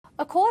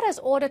A court has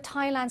ordered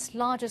Thailand's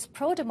largest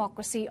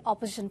pro-democracy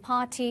opposition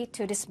party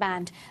to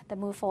disband. The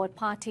Move Forward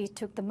Party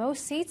took the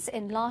most seats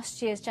in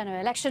last year's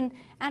general election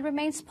and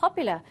remains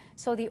popular,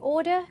 so the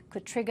order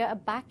could trigger a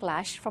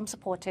backlash from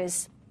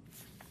supporters.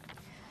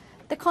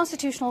 The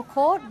Constitutional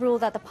Court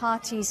ruled that the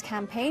party's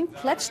campaign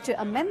pledged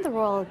to amend the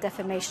Royal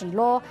Defamation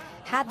Law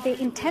had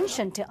the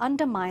intention to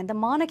undermine the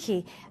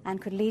monarchy and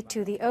could lead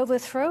to the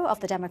overthrow of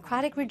the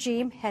democratic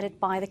regime headed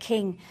by the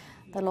king.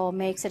 The law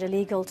makes it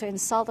illegal to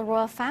insult the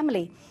royal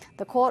family.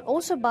 The court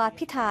also barred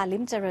Pitha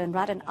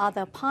Limjaroenrat and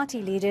other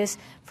party leaders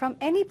from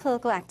any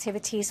political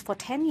activities for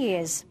 10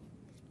 years.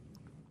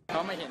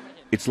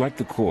 It's like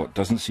the court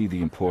doesn't see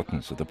the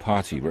importance of the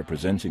party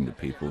representing the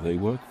people they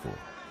work for.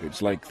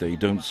 It's like they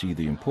don't see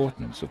the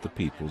importance of the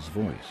people's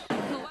voice.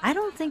 I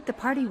don't think the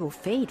party will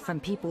fade from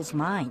people's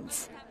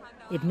minds.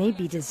 It may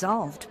be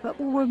dissolved, but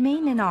will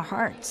remain in our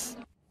hearts.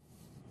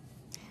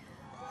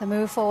 The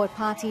Move Forward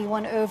Party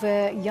won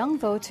over young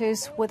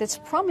voters with its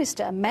promise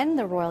to amend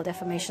the Royal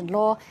Defamation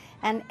Law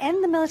and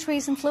end the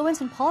military's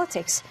influence in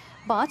politics,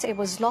 but it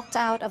was locked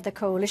out of the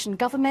coalition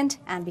government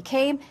and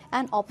became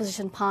an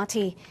opposition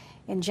party.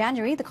 In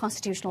January, the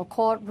Constitutional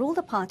Court ruled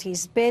the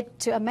party's bid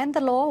to amend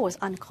the law was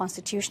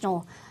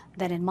unconstitutional.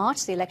 Then in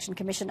March, the Election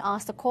Commission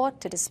asked the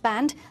court to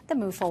disband the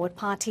Move Forward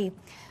Party.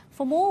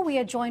 For more, we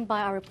are joined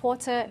by our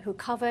reporter who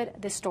covered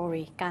this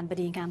story,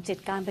 Kanbadi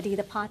Ngamchit. Kanbadi,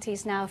 the party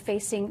is now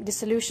facing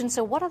dissolution.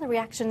 So what are the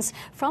reactions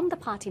from the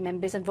party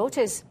members and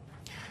voters?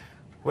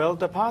 Well,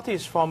 the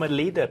party's former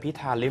leader,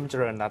 Pitha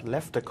Limjaroenrat,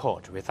 left the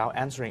court without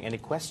answering any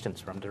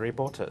questions from the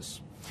reporters.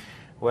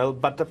 Well,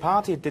 but the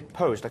party did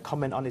post a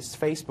comment on its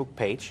Facebook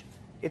page.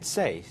 It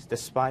says,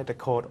 despite the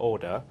court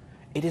order,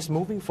 it is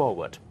moving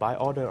forward by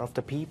order of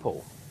the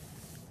people.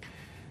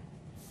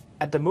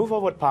 At the Move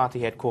Forward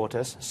Party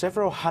headquarters,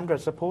 several hundred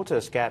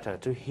supporters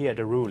gathered to hear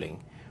the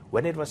ruling.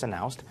 When it was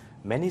announced,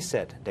 many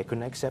said they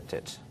couldn't accept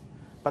it.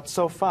 But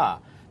so far,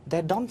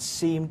 there don't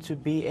seem to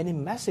be any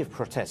massive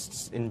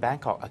protests in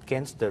Bangkok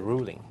against the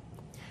ruling.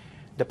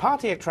 The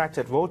party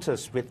attracted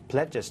voters with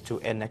pledges to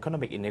end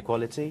economic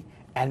inequality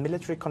and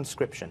military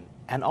conscription,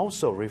 and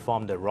also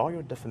reform the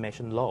Royal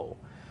Defamation Law.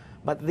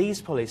 But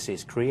these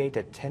policies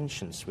created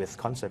tensions with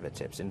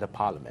conservatives in the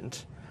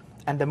parliament,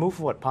 and the Move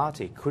Forward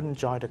Party couldn't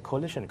join the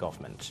coalition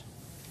government.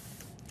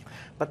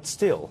 But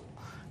still,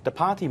 the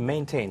party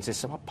maintains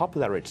its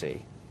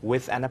popularity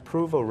with an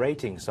approval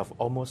ratings of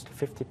almost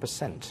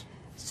 50%.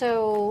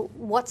 So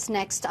what's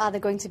next? Are there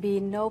going to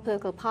be no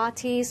political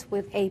parties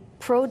with a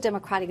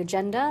pro-democratic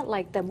agenda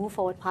like the Move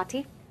Forward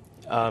Party?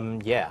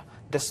 Yeah.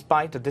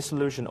 Despite the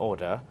dissolution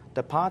order,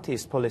 the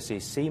party's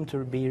policies seem to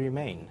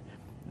remain.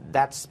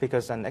 That's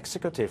because an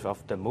executive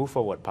of the Move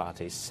Forward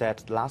Party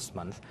said last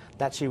month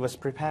that she was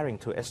preparing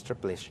to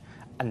establish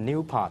a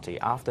new party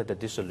after the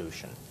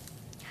dissolution.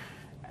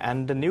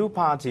 And the new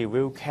party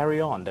will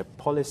carry on the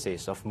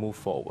policies of Move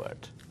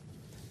Forward.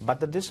 But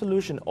the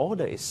dissolution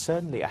order is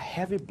certainly a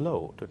heavy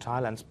blow to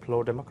Thailand's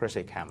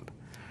pro-democracy camp.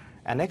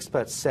 An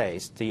expert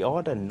says the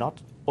order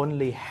not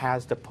only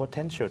has the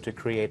potential to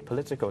create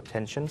political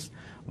tensions,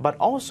 but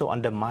also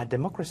undermine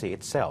democracy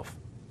itself.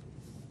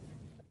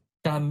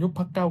 The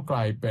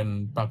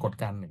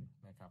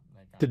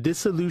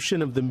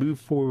dissolution of the Move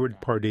Forward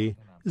Party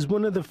is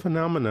one of the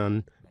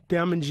phenomenon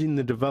damaging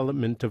the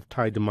development of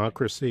Thai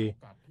democracy.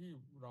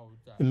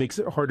 It makes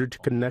it harder to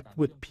connect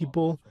with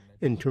people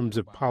in terms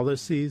of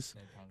policies,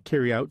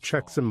 carry out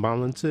checks and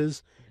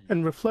balances,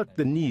 and reflect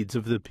the needs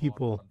of the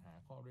people.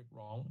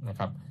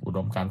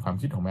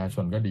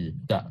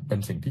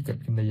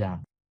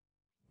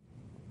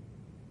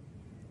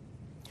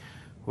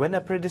 When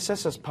a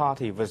predecessor's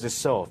party was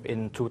dissolved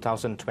in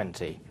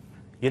 2020,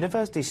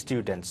 university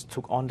students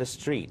took on the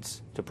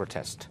streets to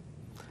protest.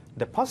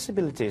 The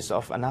possibilities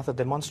of another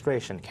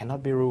demonstration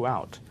cannot be ruled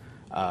out,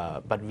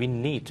 but we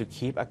need to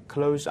keep a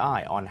close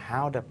eye on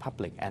how the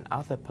public and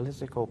other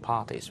political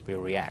parties will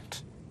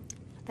react.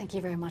 Thank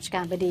you very much,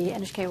 Kanbadi.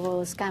 NHK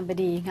World's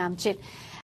Kanbadi Ngamchit.